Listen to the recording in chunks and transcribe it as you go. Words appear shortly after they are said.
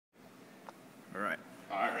All right.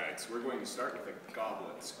 Alright, so we're going to start with a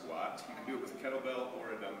goblet squat. You can do it with a kettlebell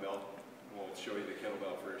or a dumbbell. We'll show you the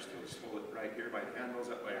kettlebell first. You'll just hold it right here by the handles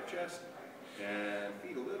up by your chest. And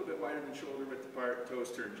feet a little bit wider than shoulder width apart.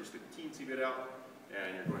 Toes turn just a teensy bit out.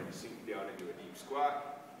 And you're going to sink down into a deep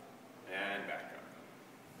squat. And back up.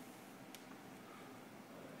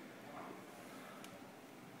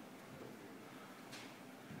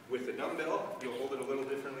 With the dumbbell, you'll hold it a little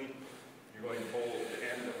differently. You're going to hold the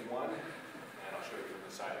end of one. And I'll show you from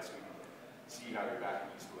the side so you can see how your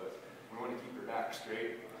back needs to lift. We want to keep your back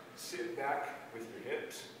straight. Sit back with your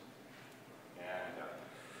hips and up.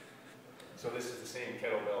 So this is the same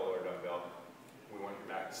kettlebell or dumbbell. We want your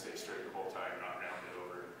back to stay straight the whole time, not rounded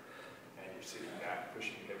over. And you're sitting back,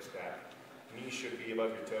 pushing your hips back. Knees should be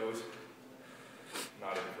above your toes,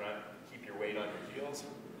 not in front. Keep your weight on your heels.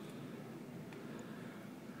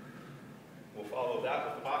 We'll follow that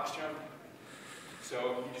with the box jump.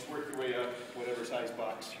 So you just work your way up, whatever size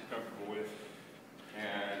box you're comfortable with.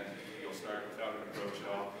 And you'll start without an approach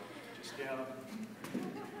at all. Just down,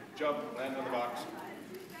 jump, land on the box.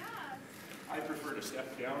 I prefer to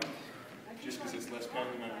step down, just because it's less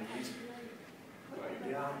pounding on your knees. While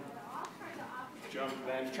you're down, jump,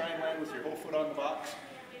 land. Try and land with your whole foot on the box,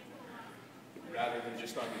 rather than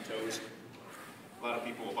just on your toes. A lot of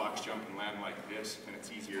people will box jump and land like this, and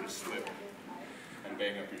it's easier to slip and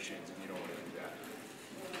bang up your shins, and you don't want to do that.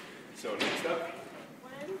 So next up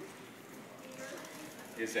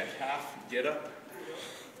is a half get up.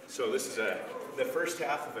 So this is the first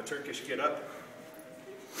half of a Turkish get up.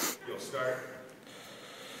 You'll start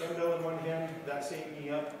dumbbell in one hand, that same knee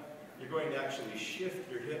up. You're going to actually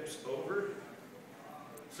shift your hips over.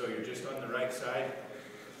 So you're just on the right side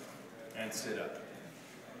and sit up.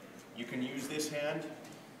 You can use this hand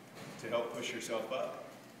to help push yourself up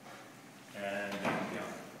and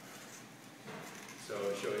down. So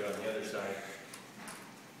I'll show you on the other side.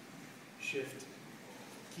 Shift.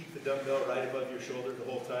 Keep the dumbbell right above your shoulder the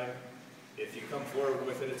whole time. If you come forward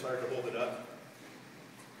with it, it's hard to hold it up.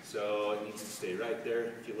 So it needs to stay right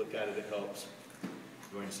there. If you look at it, it helps.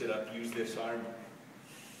 You're going to sit up, use this arm,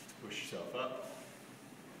 push yourself up,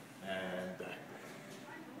 and back.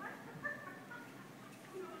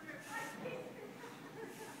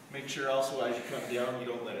 Make sure also as you come down, you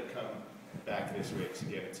don't let it come back this way, because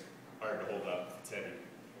again, it's hard to hold up, it's heavy.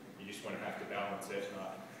 You just want to have to balance it,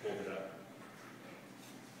 not hold it up.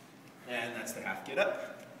 And that's the half get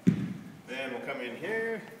up. Then we'll come in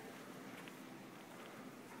here.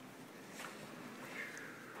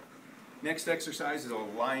 Next exercise is a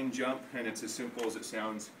line jump, and it's as simple as it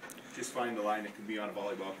sounds. Just find a line. It could be on a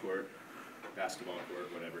volleyball court, basketball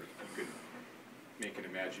court, whatever. You could make an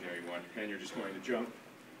imaginary one, and you're just going to jump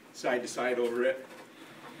side to side over it.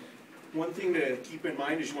 One thing to keep in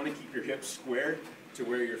mind is you want to keep your hips square to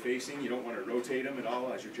where you're facing. You don't want to rotate them at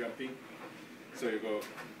all as you're jumping. So you'll go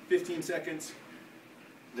 15 seconds,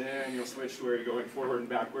 then you'll switch to where you're going forward and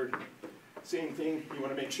backward. Same thing, you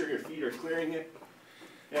want to make sure your feet are clearing it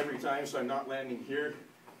every time, so I'm not landing here.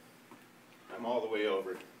 I'm all the way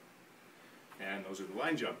over. And those are the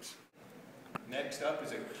line jumps. Next up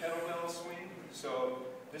is a kettlebell swing. So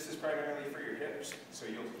this is primarily for your hips. So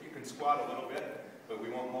you can squat a little bit, but we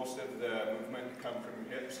want most of the movement to come from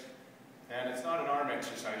your hips. And it's not an arm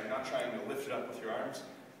exercise. You're not trying to lift it up with your arms.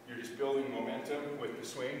 You're just building momentum with the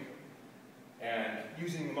swing and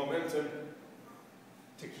using the momentum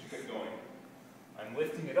to keep it going. I'm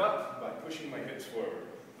lifting it up by pushing my hips forward.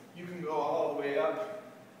 You can go all the way up,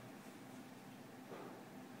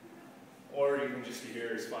 or you can just be here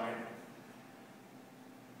is fine.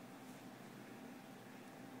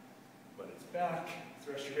 But it's back,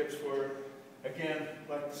 thrust your hips forward. Again,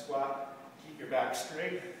 like the squat, keep your back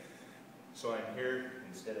straight. So I'm here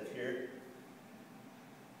instead of here.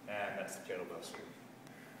 And that's the kettlebell swing.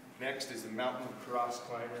 Next is the mountain cross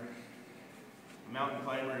climber. The mountain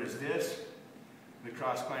climber is this. The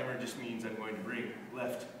cross climber just means I'm going to bring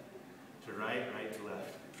left to right, right to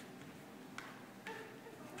left.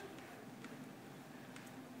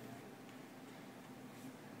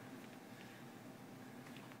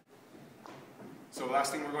 So the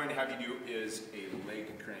last thing we're going to have you do is a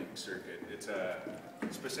leg crank circuit. It's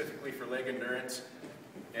specifically for leg endurance,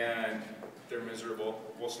 and they're miserable.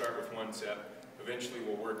 We'll start with one set. Eventually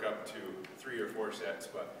we'll work up to 3 or 4 sets,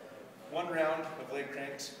 but one round of leg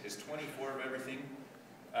cranks is 24 of everything.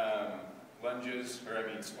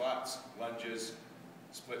 Squats, lunges,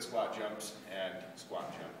 split squat jumps, and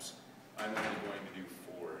squat jumps. I'm only going to do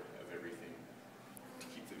 4 of everything to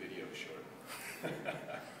keep the video short.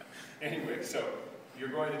 Anyway, so you're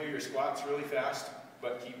going to do your squats really fast,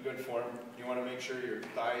 but keep good form. You want to make sure your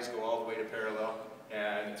thighs go all the way to parallel,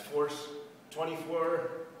 and it's force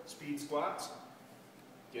 24 speed squats.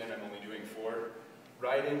 Again, I'm only doing 4.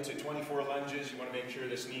 Right into 24 lunges. You want to make sure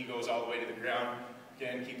this knee goes all the way to the ground.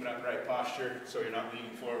 Again, keep an upright posture so you're not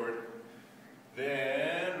leaning forward.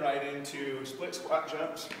 Then right into split squat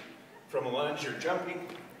jumps. From a lunge, you're jumping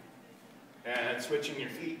and switching your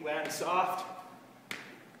feet, land soft.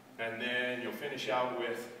 And then you'll finish out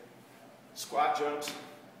with squat jumps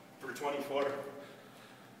for 24.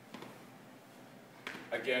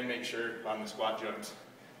 Again, make sure on the squat jumps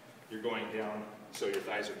you're going down so your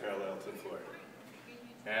thighs are parallel to the floor.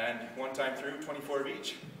 And one time through, 24 of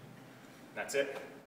each. That's it.